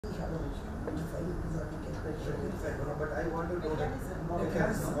But I want to know that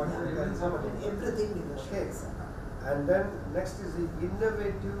mechanism. Everything negotiates. Okay. And then next is the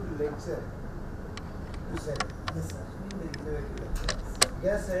innovative lecture. You said. Yes, sir. The innovative lecture.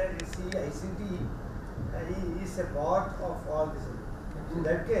 Yes, sir. You see, ICT is a part of all this. In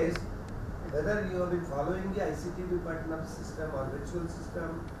that case, whether you have been following the ICT Department system or virtual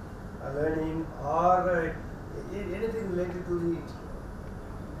system, learning, or anything related to the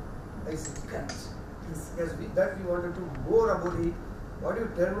ICT. Correct. Yes. Yes, that we wanted to more about it. What is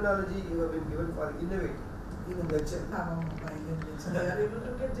terminology you have been given for innovative? Even lecture. They are able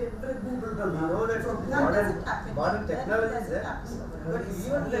to get every Google. You know that from modern technology is there, but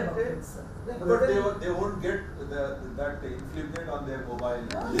even that. But they won't get that inflict on their mobile.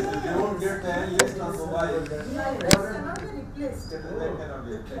 They won't get the list on mobile. It cannot be replaced. They cannot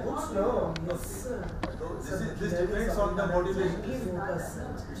be replaced. No. Yes, sir. This depends on the motivation. It's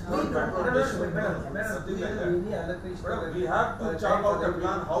not confrontation. Something like that. But we have to chart out a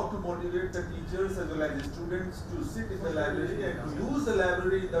plan how to motivate the teachers as well as the students to sit in the library and to use the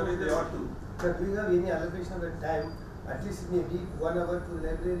library the way they ought to. But do you have any allocation of the time, at least in a week, 1 hour to the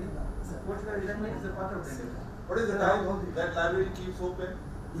library? What is the part of the What is the time that library keeps open?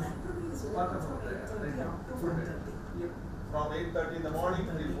 Library is Part open of from it. 8:30 up to 4:30. From 8:30 in the morning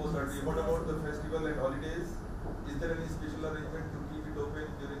till 4:30. What about the festival and holidays? Is there any special arrangement to keep it open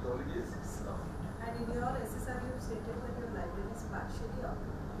during the holidays? And in your SSR you have stated that your library is partially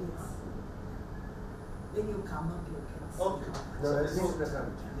open. Yes. When you come up, you can see. Okay. No, that means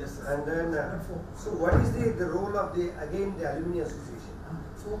present. Yes, sir. And then, so what is the role of the Alumni Association?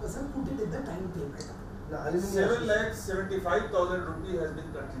 Focus and put it in the timetable. The Alumni 7,75,000 rupees has been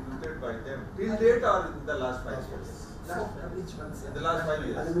contributed by them till date or in the last 5 years? Which one, sir? In the last 5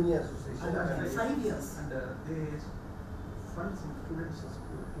 years. Alumni Association. Alumni. 5 years. And they fund some students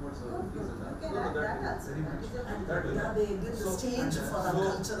towards You can No, add that that is also. very That much. is a And That will- yeah, they give the stage for the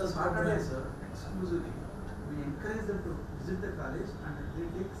cultural Saturday, program. sir, exclusively, we encourage them to visit the college and they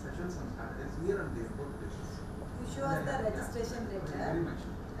take sessions on Saturdays here and there, both places. You show us the registration letter. Very much.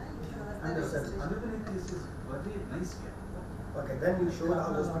 You show us And the the registration. alumni case is very nice here. Okay, then you show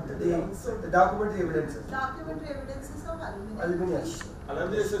all those the documentary evidences. Documentary evidences of Alumni. alumni. issue.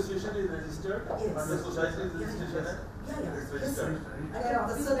 Alumni Association is registered Yes. and the society is registration. Yeah. It's Yes, registered. And Their the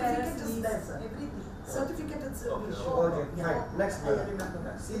office certificate bearers, is there, sir. everything. Certificate itself Okay. will show. Okay, fine. Next, I madam. remember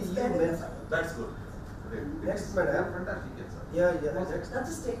that. See, It's you there in the mentioned- file. That's good. Great. Next, madam. Fantastic, yes, sir. Yeah, next. That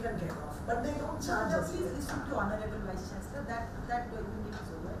is taken care of, but they don't charge us. Please listen to Honorable Vice Chancellor. That unit is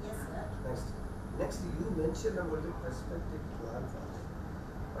over. Yes, sir. Next, you mentioned about the perspective plan for it.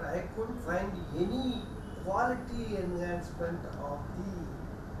 But I couldn't find any quality enhancement of the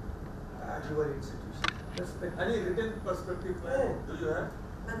your institution. Perspective. Any written perspective plan do you have?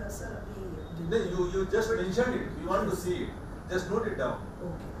 And sir, we No, you just mentioned it. We want to see it. Just note it down.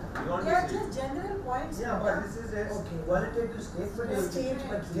 Okay. We want They are to see just it. general points. Yeah, but this is a Okay. qualitative statement. you have given.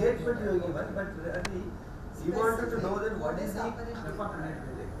 Statement. Statement you have given, but really, you wanted to know that what is the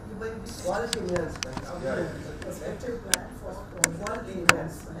quality enhancement of Yeah. the Perspective plan for quality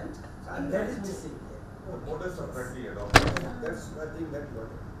enhancement, and that is missing here. The modus operandi adopted. That's I think that got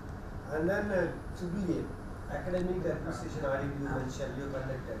it. And then CBA, academic administration audit you mentioned, you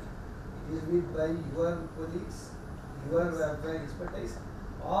conducted. It is with by your colleagues, your expertise,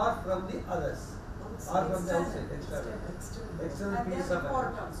 or from the others, or from the outside, external And piece their of report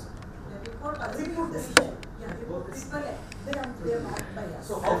evidence. also. Their report also. Report is is there. Yeah, report is Triple A. They are not by us.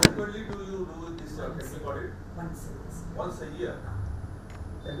 So how frequently do you do this academic audit? Once a year. Once a year.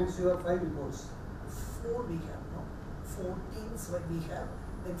 That means you have 5 reports. 4 we have, no? 14s what we have,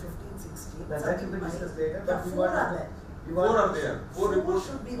 then 15, 16. Now that will be discussed later, but we 4 want are to- there. we 4 want are to- there. 4 Four reports,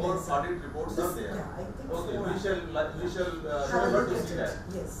 should be 4 there, sir. audit reports are there. Yeah, I think Okay, 4 we are. shall Have a remember look to at see it. that.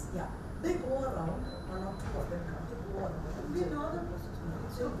 Yes, yeah. They go around, 1 or 2 of them come, they go around. We know the process.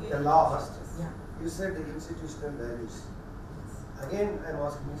 It's okay. The law first. Yeah. You said the institutional values. Again, I am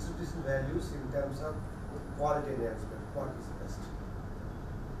asking institutional values in terms of quality enhancement. What is the best?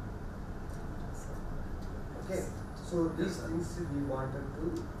 Okay, so these things we wanted to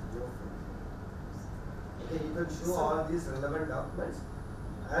know from you. Okay, you can show all these relevant documents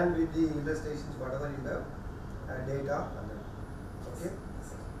and with the illustrations, whatever you have, data. Okay.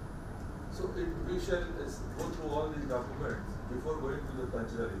 So we shall go through all these documents before going to the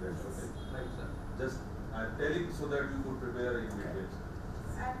cultural event. Okay. Right, sir. Just I'm telling so that you could prepare in detail.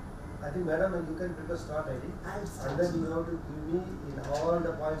 And I think, madam, you can prepare start ID. I'll start. And then you have to give me in all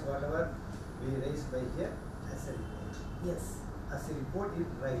the points, whatever we raised by here, as a report. Yes, As a report, it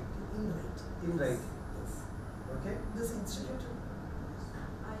write. in right. In writing. Yes. Okay? This institute,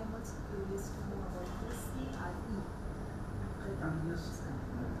 I am also curious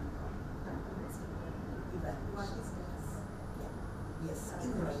Yes,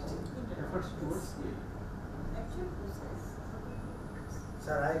 in writing. Efforts towards the Actual process.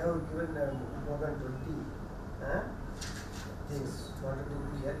 Sir, I have given more than 20 things wanted to be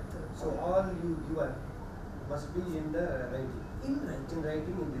here. So all you given must be in the writing. In writing. In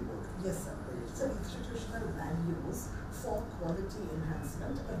writing in the board. Yes, sir. So institutional values for quality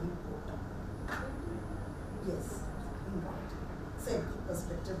enhancement a report. Yes, in writing. Safety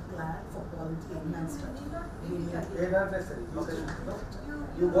perspective plan for quality enhancement. They are not necessary.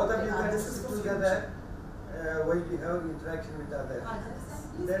 You both of you can sit together while we have interaction with others.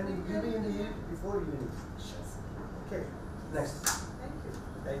 Then you give me in the evening before evening. Sure, sir. Okay. Next. Thank you.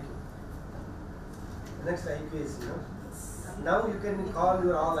 Thank you. Next IQAC, no? Now you can call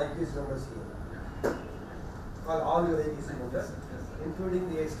your all IQAC members here. Call all your IQAC members, including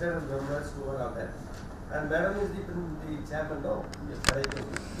the external members who are there. And Madam is the chairman, no? For IQAC.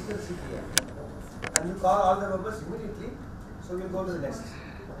 You can sit here. And you call all the members immediately. So we'll go to the next.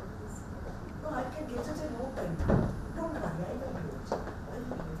 No, I can get it in open. Don't worry, I will do it.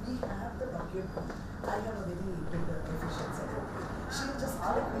 We have the document. I have a very good efficient secretary. She'll just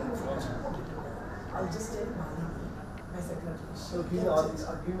collect the information, put it together. I'll just tell Malini, my secretary. So give me all the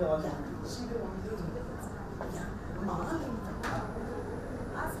She will only, yeah, Malini.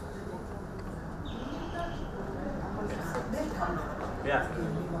 Ask. They'll come. Yeah. Give me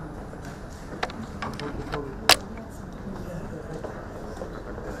one minute.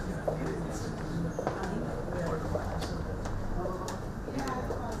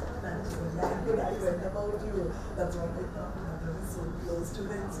 I read about you. That's what I thought. That was so close to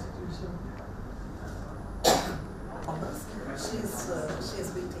the institution. She has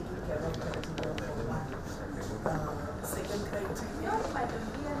been taking care of criteria for one. Second criteria.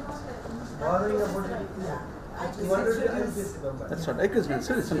 Bothering about it. You wanted to IQAC member. That's not IQAC, man.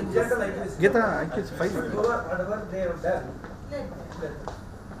 Seriously. In general IQAC. Gita, IQAC 5. Whatever they have done, Let them. let them.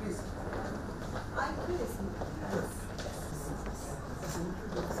 Please. IQAC.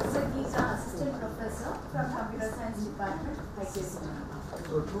 Sir, he's an assistant professor from Computer Science Department, IQAC.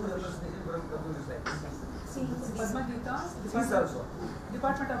 So two members from computer science. Padma Gita, Please also.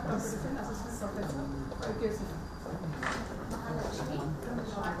 Department of Computer Science, Assistant Professor, IQAC. Mahalakshmi from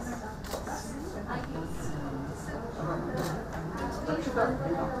Department of IQAC.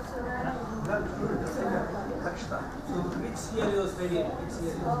 So which year you studied? Which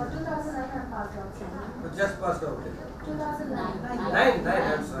year? 2009 I passed out, sir. You just passed out. 2009. Nine,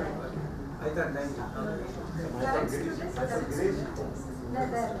 I'm sorry. I thought 90. Current students.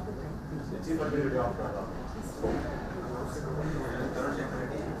 Chief Executive Officer.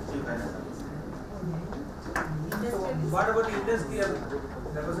 What about the industry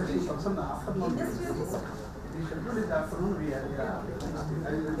representation? Industrialist. the schedule in the afternoon we are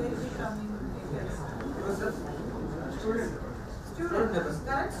Student.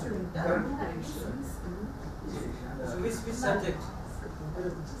 Current student. So which subject?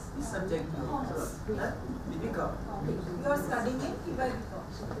 Which subject? BCom. You are studying in Kibari.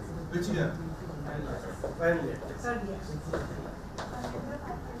 Which year? Final year. Third year.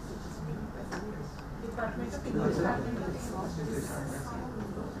 Department of English.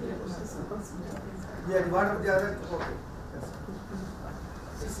 Yeah, what of the other? Okay.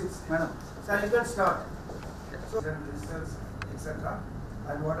 Six. Madam. So you can start. So results, etc.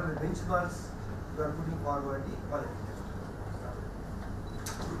 And what are the benchmarks you are putting forward the quality test?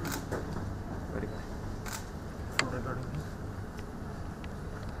 Very good. Recording.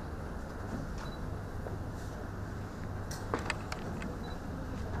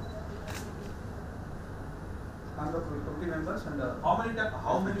 Honorable committee members and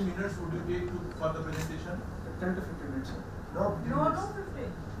How many minutes would you take for the presentation? 10 to 15 minutes. No, No,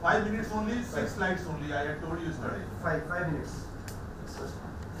 15. 5 minutes only, 6 slides only. I had told you yesterday. 5 minutes.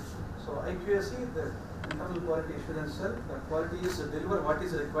 So IQAC, the internal quality assurance cell, the quality is deliver what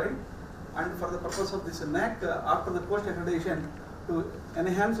is required, and for the purpose of this NAC, after the post accreditation, to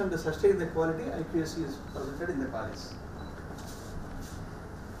enhance and sustain the quality, IQAC is presented in the college.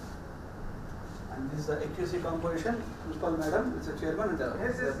 And this is the IQAC composition. Principal Madam is the chairman and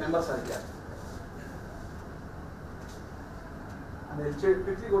the members are here. And I'll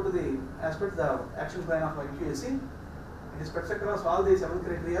quickly go to the aspect, the action plan of IQAC. It is spreads across all the 7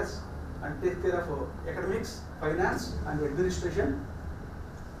 criteria and takes care of academics, finance and administration,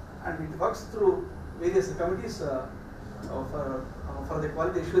 and it works through various committees for the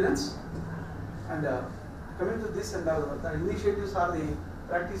quality assurance. And coming to this and the initiatives are the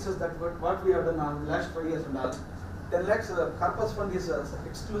practices that what we have done on the last 5 years and all. 10 lakhs corpus fund is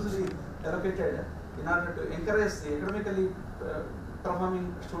exclusively allocated in order to encourage the academically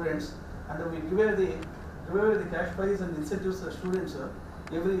performing students, and we give the give away the cash prize and incentives to students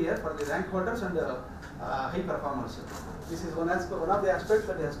every year for the rank holders and high performers. This is one of the aspects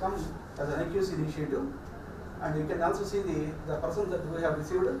that has come as an IQAC initiative. And you can also see the person that we have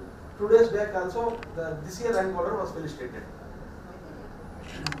received. 2 days back also, this year rank holder was felicitated.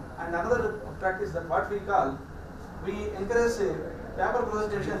 And another practice that what we call, we encourage paper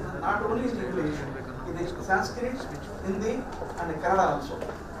presentation not only in English, in Sanskrit, Hindi and Kannada also.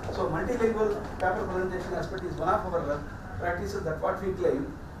 So multilingual paper presentation aspect is one of our practices that what we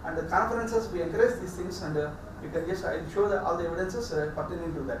claim. And the conferences we encourage these things, and you can just show all the evidences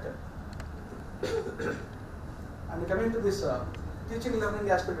pertaining to that. And coming to this teaching learning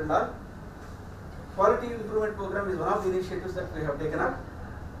aspect and all, quality improvement program is one of the initiatives that we have taken up.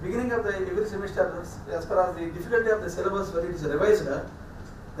 Beginning of every semester, as per as the difficulty of the syllabus when it is revised,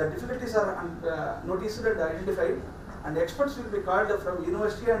 the difficulties are noticed and identified, and experts will be called from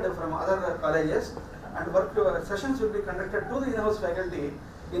university and from other colleges, and work sessions will be conducted to the in-house faculty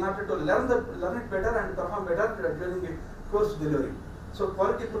in order to learn it better and perform better during the course delivery. So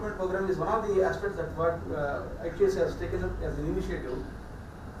quality improvement program is one of the aspects that what IQAC has taken up as an initiative.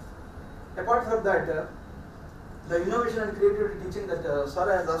 Apart from that, the innovation and creativity teaching that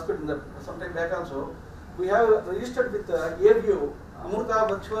Sara has asked some time back also, we have registered with AVU, Amurta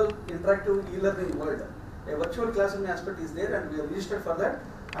Virtual Interactive E-Learning World. A virtual classroom aspect is there, and we have registered for that.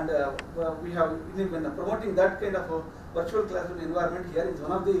 And we have been promoting that kind of a virtual classroom environment here. Is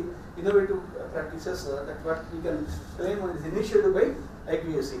one of the innovative practices that what we can claim is initiated by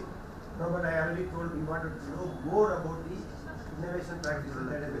IQAC. No, but I already told we wanted to know more about the innovation practices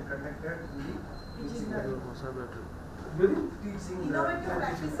that have been conducted in the teaching Innovative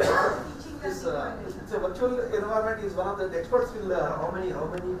practices teaching it's a virtual environment. Is one of the experts will. How many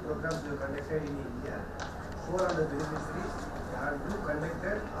programs you conducted in India? 4 on the beneficiaries, and 2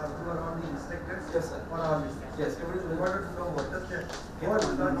 conducted or 2 are on the instructors. Yes, sir. For all these. Yes, We wanted to know what is that. What is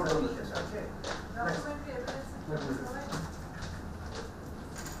that? Okay. documentary evidence.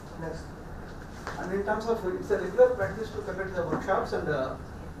 Next. And in terms of, it's a regular practice to conduct the workshops and the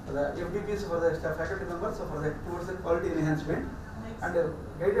FDPs for the staff faculty members towards the quality enhancement. And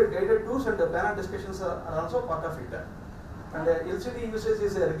guided tours and panel discussions are also part of it. And LCD usage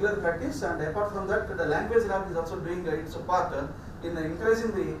is a regular practice, and apart from that, the language lab is also doing its part in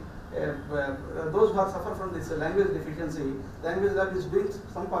encouraging those who are suffer from this language deficiency. Language lab is doing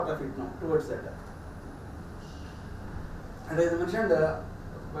some part of it now towards that. And as I mentioned,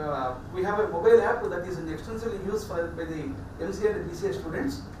 we have a mobile app that is extensively used by the MCA and BCA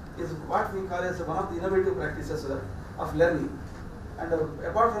students. Is what we call as one of the innovative practices of learning. And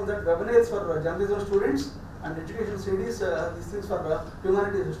apart from that, webinars for journalism students and education studies, these things for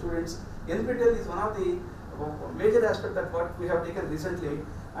humanities students. NPTEL is one of the major aspects that what we have taken recently.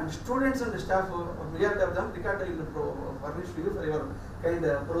 And students and staff, majority of them, Ricardo will furnish to you for your kind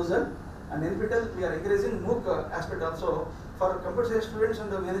perusal. And NPTEL, we are encouraging MOOC aspect also for computer science students and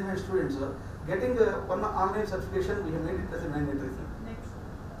management students. Getting one online certification, we have made it as a mandatory thing.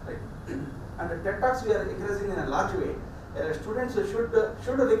 Right. And TED Talks we are encouraging in a large way. Students should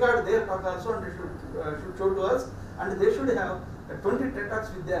record their talk also, and they should show to us, and they should have 20 TED Talks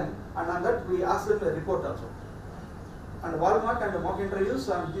with them, and on that we ask them a report also. And Walmart and mock interviews,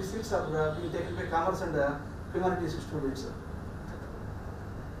 and these things are being taken by commerce and humanities students.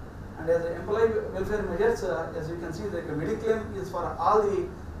 And as employee welfare measures, as you can see, the Mediclaim is for all the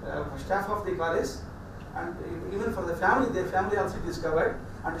staff of the college, and even for the family, their family also is covered.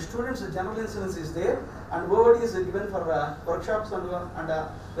 And students' general insurance is there, and OOD is given for workshops and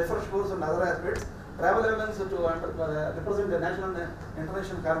refresh course and other aspects. Travel allowance to represent the national and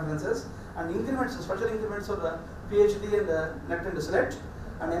international conferences, and increments, special increments for the PhD and NET and SLET,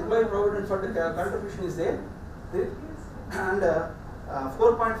 and employee provident fund contribution is there. And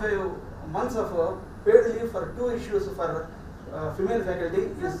 4.5 months of paid leave for 2 issues for female faculty.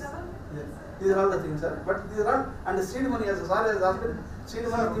 These are all the things, sir. But these are all, and the seed money, as Sir has asked, seed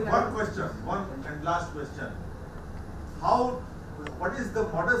money. One question, one and last question. What is the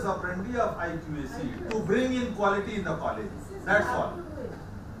modus operandi of IQAC to bring in quality in the college? That's all.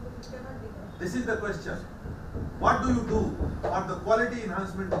 This is the question. What do you do for the quality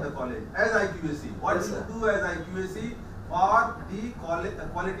enhancement in the college as IQAC? What do you do as IQAC for the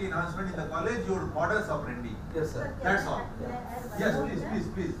quality enhancement in the college? Your modus operandi. Yes, sir. That's all. Yes,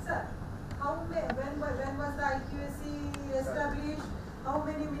 please. Sir, when was the IQAC established? How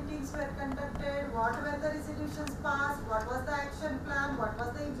many meetings were conducted? What were the resolutions passed? What was the action plan? What was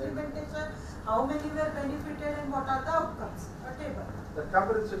the implementation? How many were benefited and what are the outcomes? Whatever. The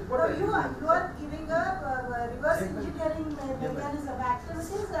comprehensive report. So you are giving a reverse engineering mechanism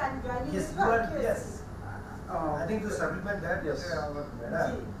activities and joining Yes, with you are. IQAC. Yes. I think to supplement that, Yes.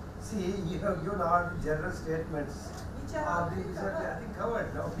 madam, see, you know the general statements Which are are already covered. I think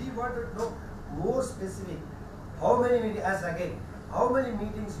covered. Now we want to know more specific. How many meetings? As again, how many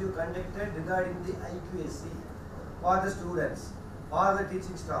meetings you conducted regarding the IQAC for the students, for the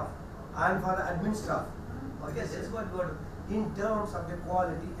teaching staff, and for the admin staff? Okay, that's what we want in terms of the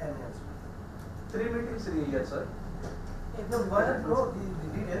quality enhancement. 3 meetings in a year, sir. No, we want to know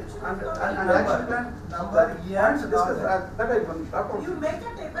the details And number, action plan. number, year, Points and all discussed. that. That I can talk You about. make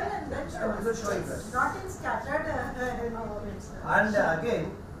a table and then show Yeah, us. showing us. Not in scattered. And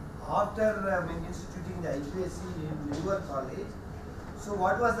again, after instituting the IQAC in your college, so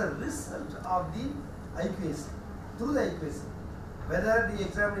what was the result of the IQAC? Through the IQAC, whether the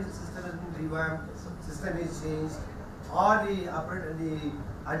examination system has been revamped, system is changed, or the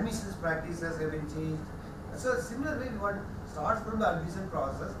admissions practices have been changed. So similarly, we want start from the admission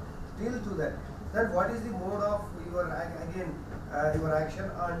process till to that. Then what is the mode of your your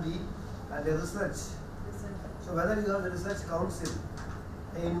action on the research? So whether you have the research council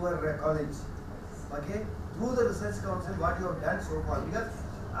in your college, okay, through the research council, what you have done so far, because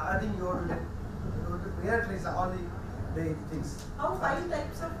I think you have to prioritize all the things. How 5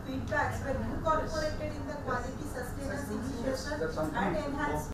 types of feedbacks were incorporated in the quality sustenance initiation That's something. and enhancement?